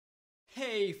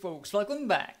Hey folks, welcome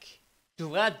back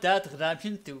to Red Dead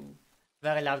Redemption 2,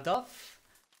 where I left off.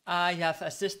 I have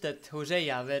assisted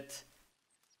Hosea with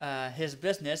his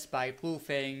business by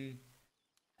proving,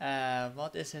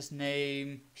 what is his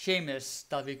name, Seamus,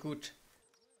 that we could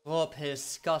rob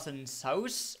his cousin's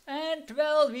house, and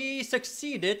well, we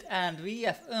succeeded and we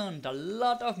have earned a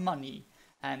lot of money.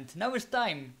 And now it's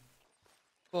time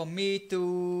for me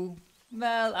to...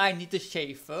 Well, I need to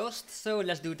shave first, so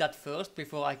let's do that first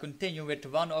before I continue with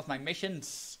one of my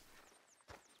missions.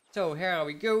 So here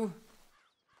we go.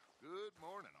 Good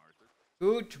morning, Arthur.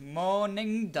 Good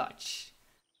morning, Dutch.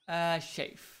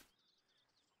 Shave.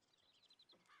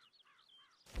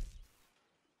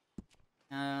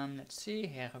 Let's see,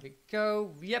 here we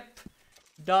go. Yep,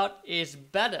 that is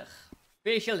better.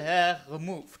 Facial hair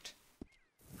removed.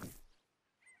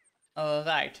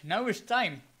 Alright, now it's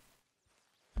time.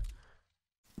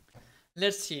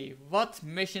 Let's see, what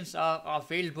missions are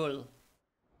available?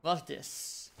 What's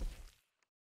this?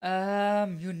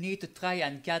 You need to try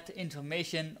and get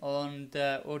information on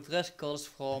the O'Driscolls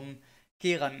from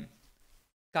Kieran,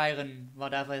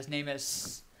 whatever his name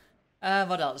is.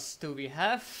 What else do we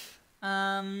have?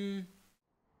 Do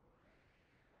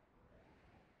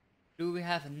we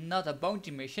have another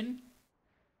bounty mission?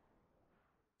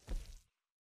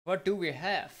 What do we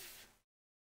have?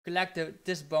 Collect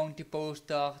this bounty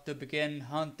poster to begin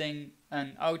hunting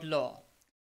an outlaw.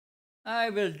 I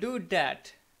will do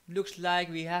that. Looks like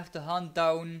we have to hunt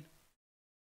down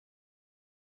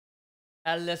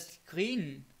Alias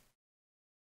Green,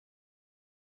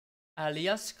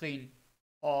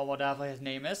 or whatever his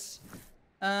name is.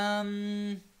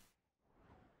 What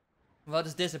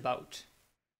is this about?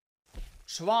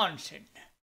 Swanson,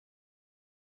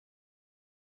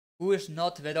 who is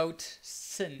not without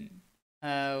sin.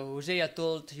 Hosea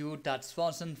told you that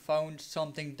Swanson found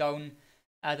something down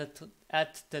at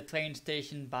the train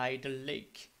station by the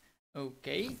lake.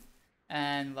 Okay,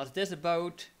 and what's this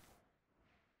about?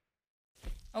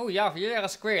 Oh yeah, Viera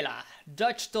Squela.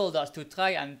 Dutch told us to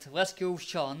try and rescue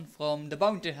Sean from the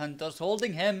bounty hunters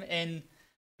holding him in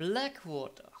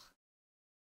Blackwater.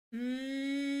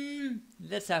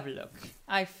 Let's have a look.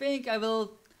 I think I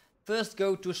will first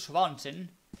go to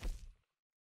Swanson,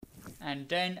 and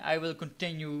then I will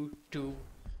continue to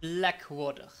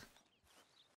Blackwater.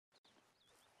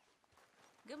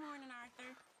 Good morning,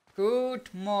 Arthur.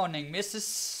 Good morning,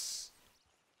 Mrs.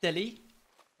 Tilly.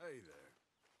 Hey there.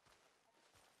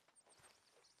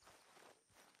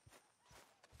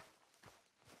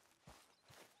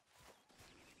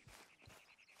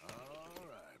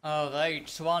 Alright,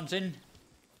 Swanson.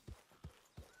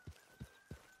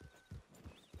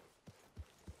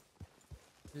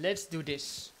 Let's do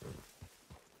this.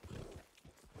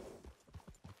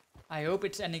 I hope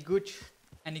it's any good.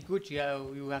 Yeah,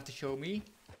 you have to show me.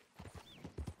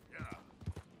 Yeah.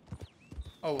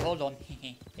 Oh, hold on.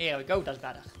 Here we go, that's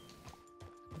better.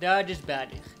 That is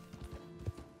better.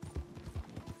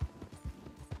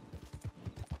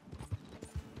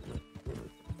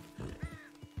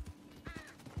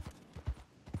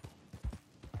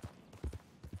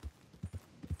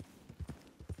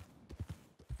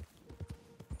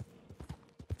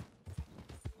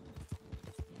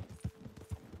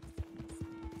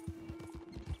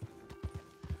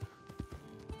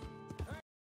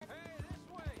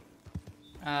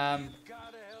 You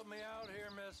gotta help me out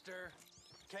here, mister.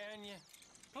 Can you?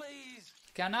 Please?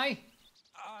 Can I?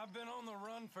 I've been on the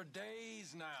run for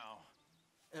days now.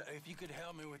 If you could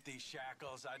help me with these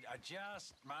shackles, I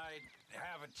just might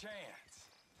have a chance.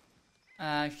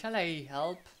 Shall I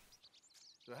help?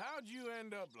 So how'd you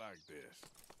end up like this?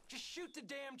 Just shoot the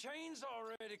damn chains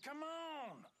already, come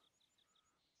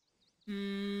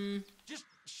on! Just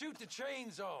shoot the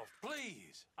chains off,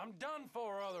 please. I'm done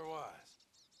for otherwise.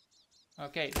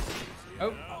 Okay.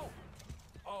 Oh,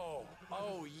 Oh,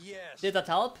 yes. did that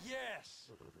help? Yes.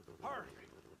 Perfect.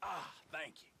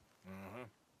 Thank you.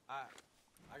 I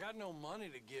got no money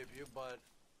to give you, but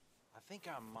I think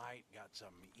I might got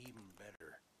something even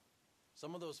better.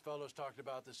 Some of those fellows talked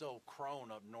about this old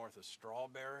crone up north of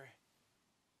Strawberry.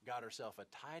 Got herself a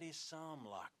tidy sum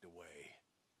locked away.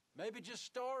 Maybe just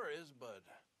stories, but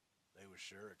they were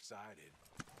sure excited.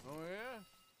 Oh, yeah?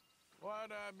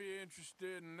 Why'd I be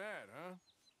interested in that, huh?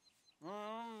 I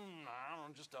don't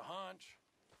know, just a hunch.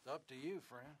 It's up to you,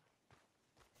 friend.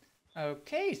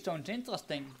 Okay, sounds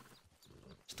interesting.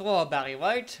 Strawberry,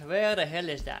 right? Where the hell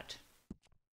is that?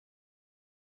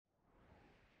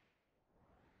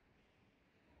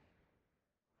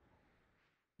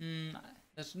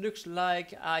 This looks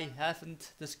like I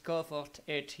haven't discovered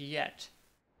it yet.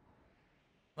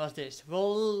 What's this?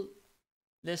 Well,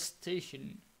 this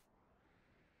station.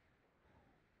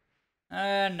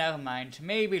 Never mind.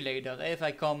 Maybe later if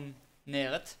I come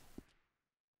near it.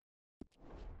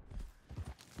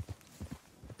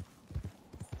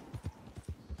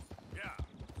 Yeah.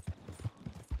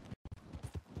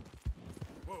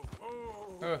 Whoa,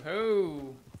 whoa. Oh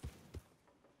ho!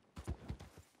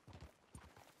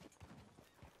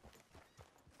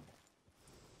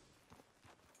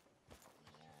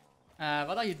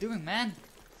 What are you doing, man?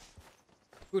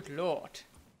 Good lord.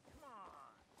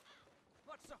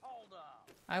 What's the hold up?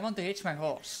 I want to hitch my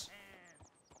horse.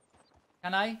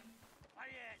 Can I?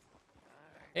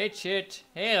 Hitch it.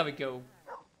 Here we go.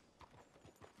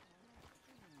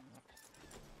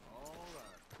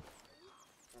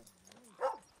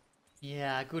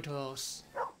 Yeah, good horse.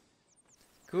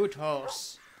 Good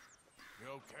horse. You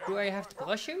okay? Do I have to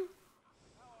brush you?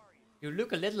 You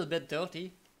look a little bit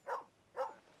dirty.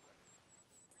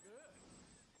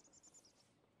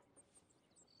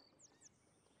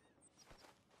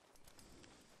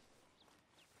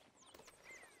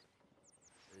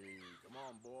 Hey, come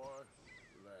on, boy.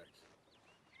 Relax.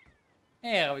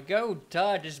 Here we go.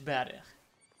 That is better.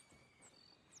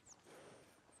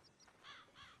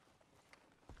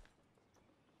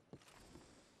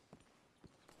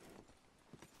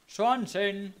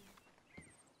 Swanson.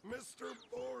 Mr.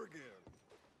 Morgan,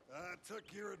 I took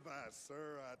your advice,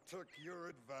 sir. I took your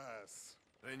advice.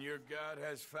 Then your god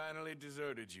has finally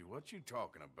deserted you. What you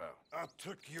talking about? I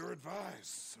took your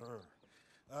advice, sir.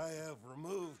 I have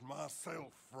removed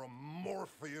myself from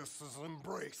Morpheus's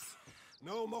embrace.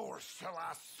 No more shall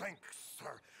I sink,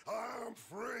 sir. I am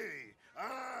free.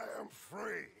 I am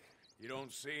free. You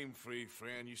don't seem free,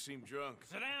 friend. You seem drunk.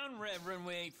 Sit down, Reverend.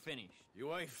 We ain't finished.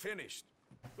 You ain't finished.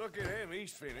 Look at him.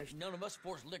 He's finished. None of us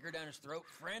forced liquor down his throat,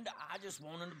 friend. I just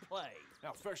want him to play.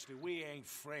 Now, firstly, we ain't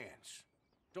friends.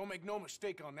 Don't make no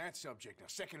mistake on that subject. Now,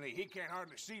 secondly, he can't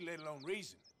hardly see, let alone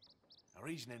reason. Now,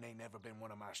 reasoning ain't never been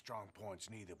one of my strong points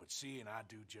neither, but seeing I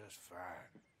do just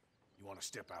fine. You want to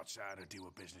step outside or deal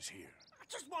with business here? I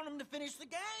just want him to finish the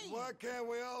game. Why can't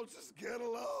we all just get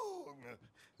along?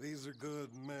 These are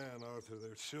good men, Arthur.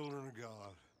 They're children of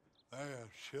God. They're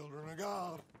children of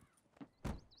God.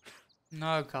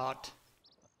 No god.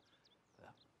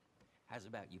 How's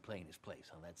about you playing his place,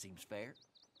 huh? That seems fair?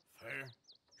 Fair?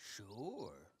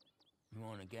 Sure. You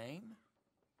want a game?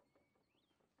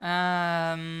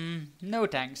 No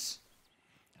thanks.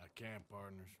 I can't,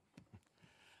 partners.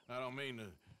 I don't mean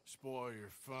to spoil your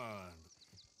fun,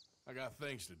 but I got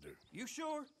things to do. You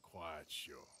sure? Quite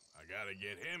sure. I gotta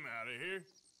get him out of here.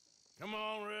 Come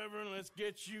on, Reverend, let's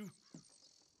get you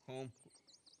home.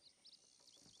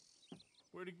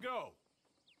 Where'd he go?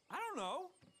 I don't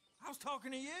know. I was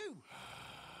talking to you.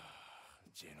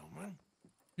 Gentlemen.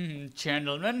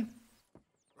 Gentlemen.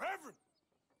 Reverend!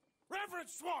 Reverend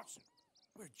Swanson!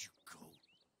 Where'd you go?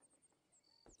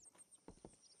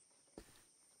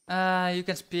 You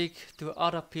can speak to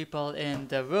other people in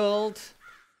the world.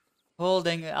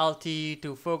 Holding LT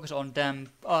to focus on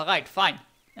them. Alright, fine.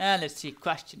 Let's see,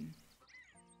 question.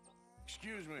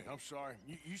 Excuse me, I'm sorry.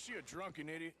 You see a drunken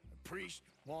idiot, a priest,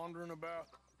 wandering about?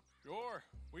 Sure,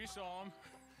 we saw him,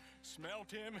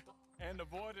 smelt him, and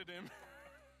avoided him.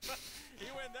 He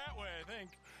went that way, I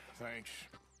think. Thanks.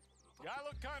 Guy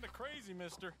looked kind of crazy,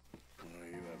 mister. No,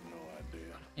 you have no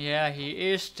idea. Yeah,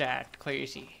 he is that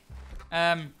crazy.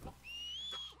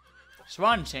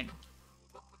 Swanson.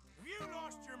 Have you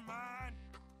lost your mind?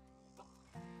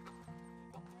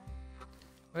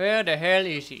 Where the hell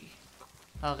is he?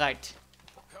 Alright.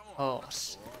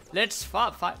 Horse. Let's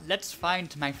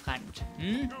find my friend.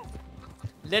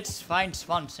 Let's find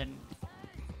Swanson.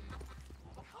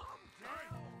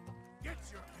 Get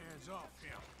your hands off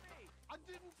him. I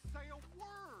didn't say a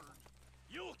word.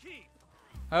 You'll keep.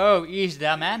 Oh, he's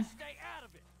there, man. Stay out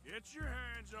of it. Get your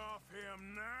hands off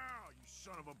him now, you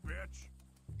son of a bitch.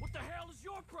 What the hell is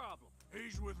your problem?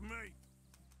 He's with me.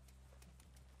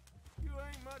 You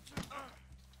ain't much of...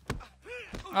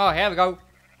 Oh, here we go.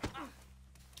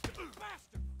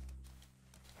 Bastard!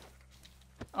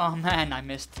 Oh man, I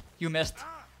missed. You missed.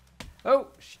 Oh,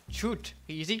 shoot.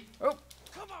 Easy. Oh.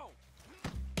 Come on!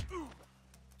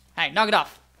 Hey, knock it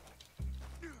off.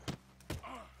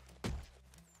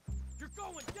 You're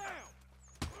going down!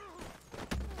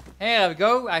 Here we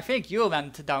go. I think you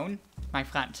went down, my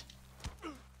friend.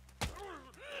 Pair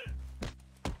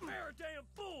of damn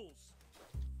fools!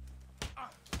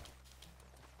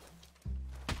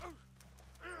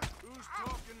 Who's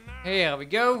talking now? Here we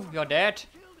go. You're dead.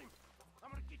 I'm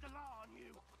gonna keep the law on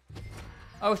you.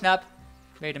 Oh snap.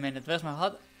 Wait a minute. Where's my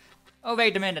heart? Oh,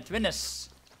 wait a minute. Winners.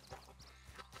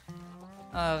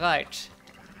 Alright.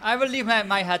 I will leave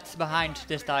my head behind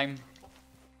this time.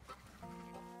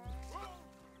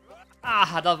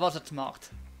 Ah, dat was het smart.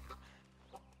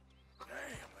 Damn,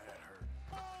 that hurt.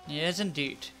 Yes,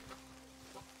 indeed.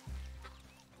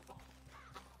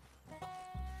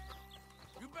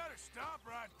 You better stop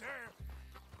right there.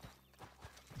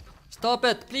 Stop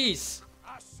it, please.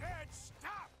 I said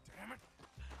stop, damn it.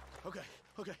 Okay,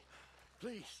 okay.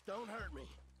 Please, don't hurt me.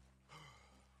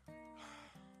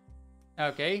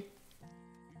 Okay.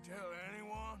 You tell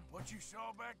anyone what you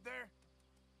saw back there?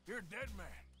 You're a dead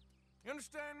man. You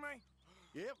understand me?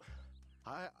 Yep.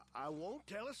 I won't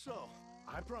tell a soul.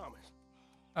 I promise.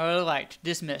 Alright,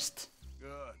 dismissed.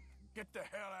 Good. Get the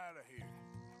hell out of here.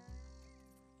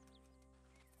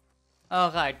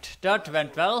 Alright, dat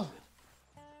went well.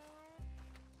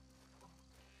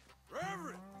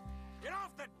 Reverend, get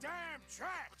off the damn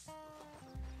tracks.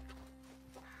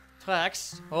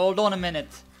 Tracks? Hold on a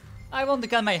minute. I want to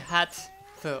get my hat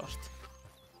first.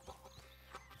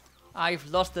 I've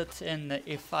lost it in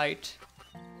a fight.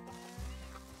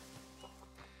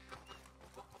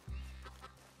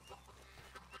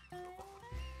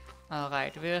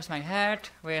 Alright, where's my hat?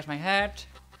 Where's my hat?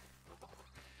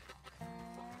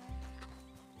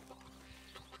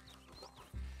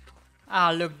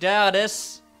 Ah, look, there it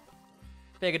is.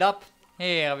 Pick it up.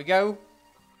 Here we go.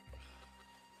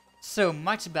 So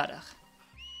much better.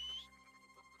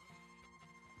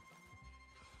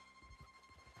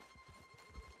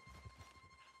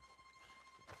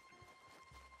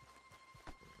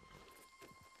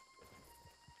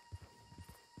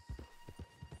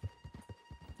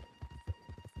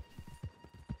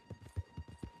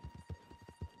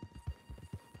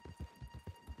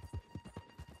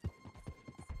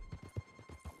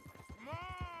 Come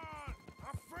on,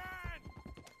 my friend.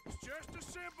 It's just a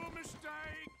simple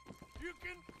mistake. You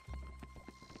can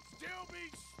still be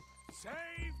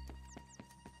saved.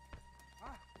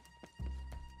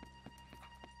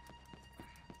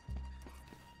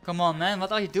 Come on, man,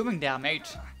 what are you doing there, mate?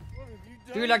 What have you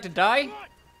done? Do you like to die?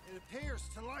 It appears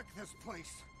to like this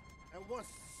place and wants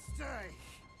to stay.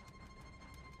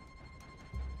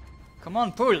 Come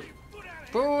on, pull!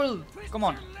 Pull! Come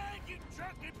on!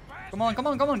 Come on, come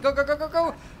on, come on! Go, go, go, go,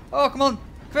 go! Oh, come on!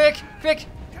 Quick, quick!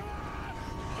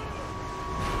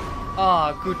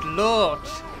 Ah, oh, good lord!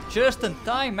 Just in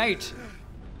time, mate!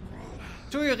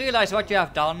 Do you realize what you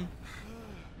have done?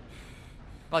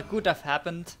 What could have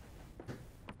happened?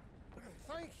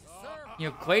 Thank you, sir.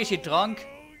 You crazy drunk?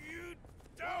 You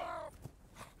don't.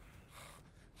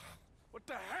 What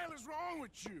the hell is wrong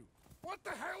with you? What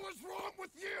the hell is wrong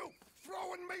with you?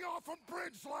 Throwing me off a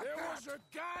bridge like There that? was a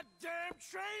goddamn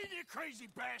train, you crazy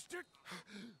bastard!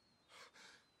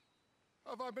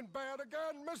 Have I been bad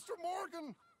again, Mr.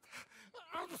 Morgan?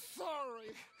 I'm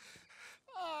sorry.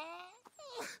 I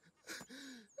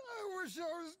wish I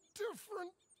was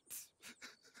different.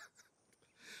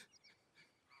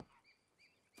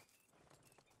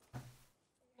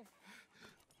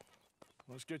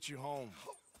 Let's get you home.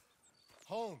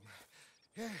 Home.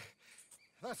 Yeah,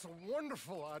 that's a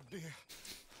wonderful idea.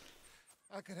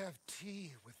 I could have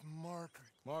tea with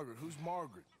Margaret. Margaret, who's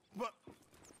Margaret? What?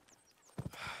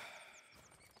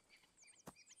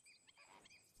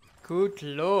 Good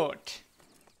lord.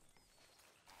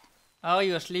 Are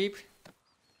you asleep?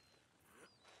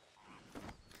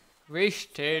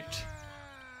 Wasted.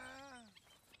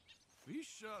 Please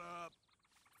shut up.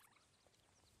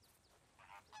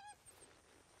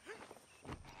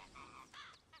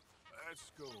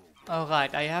 Let's go.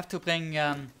 Alright, I have to bring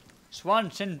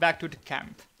Swanson back to the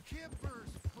camp. Kippers,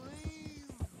 please.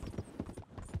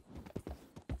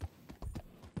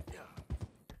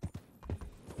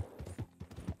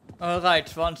 Alright,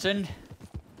 Swanson.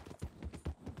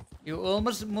 You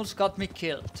almost got me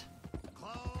killed.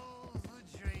 Close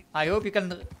the drink. I hope you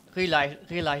can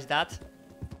realize that.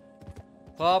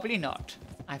 Probably not.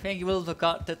 I think you will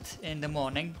forget it in the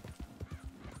morning.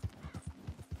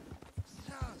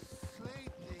 So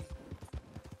sleepy.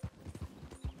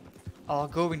 Or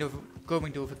going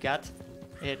to forget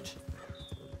it.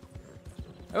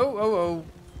 Oh, oh, oh.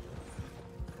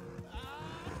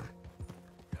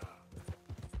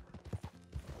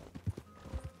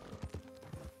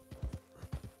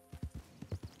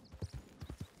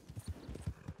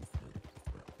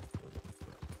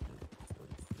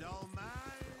 Don't mind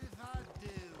if I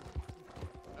do.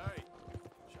 Hey,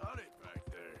 shut it back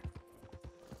there.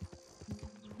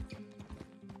 Easy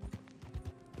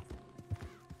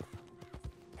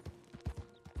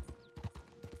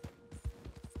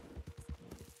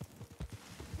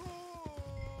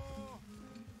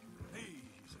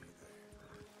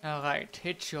there. Alright,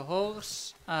 hitch your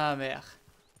horse. Weg.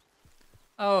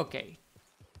 Okay.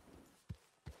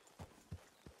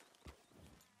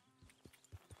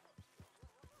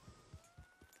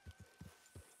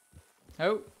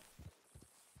 Oh.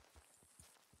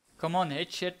 Come on,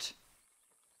 hit shit.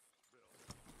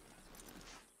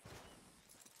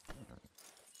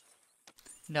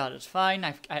 No, that's fine.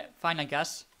 Fine, I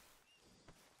guess.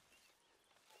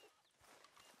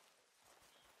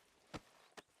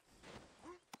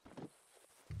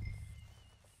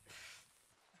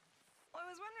 I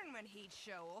was wondering when he'd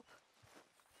show up.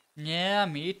 Yeah,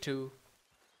 me too.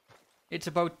 It's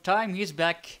about time he's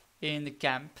back in the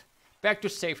camp. Back to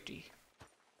safety.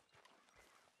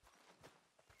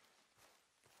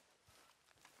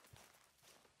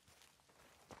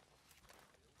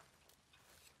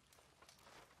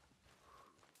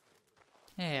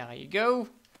 There you go.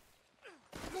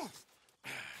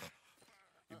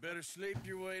 You better sleep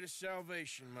your way to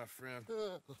salvation, my friend.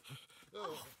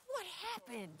 What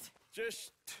happened?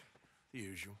 Just the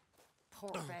usual.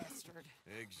 Poor bastard.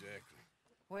 Exactly.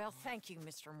 Well, thank you,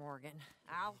 Mr. Morgan.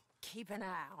 I'll keep an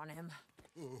eye on him.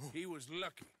 He was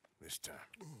lucky this time.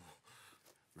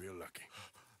 Real lucky.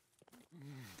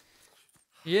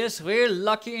 Yes, real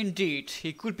lucky indeed.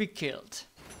 He could be killed.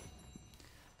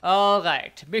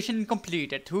 Alright, mission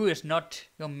completed. Who is not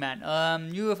your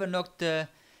man? You have unlocked the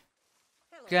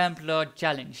Gambler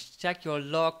Challenge. Check your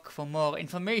log for more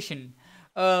information.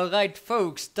 Alright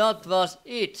folks, that was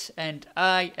it. And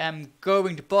I am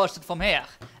going to post it from here.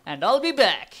 And I'll be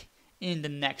back in the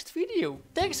next video.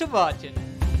 Thanks for watching.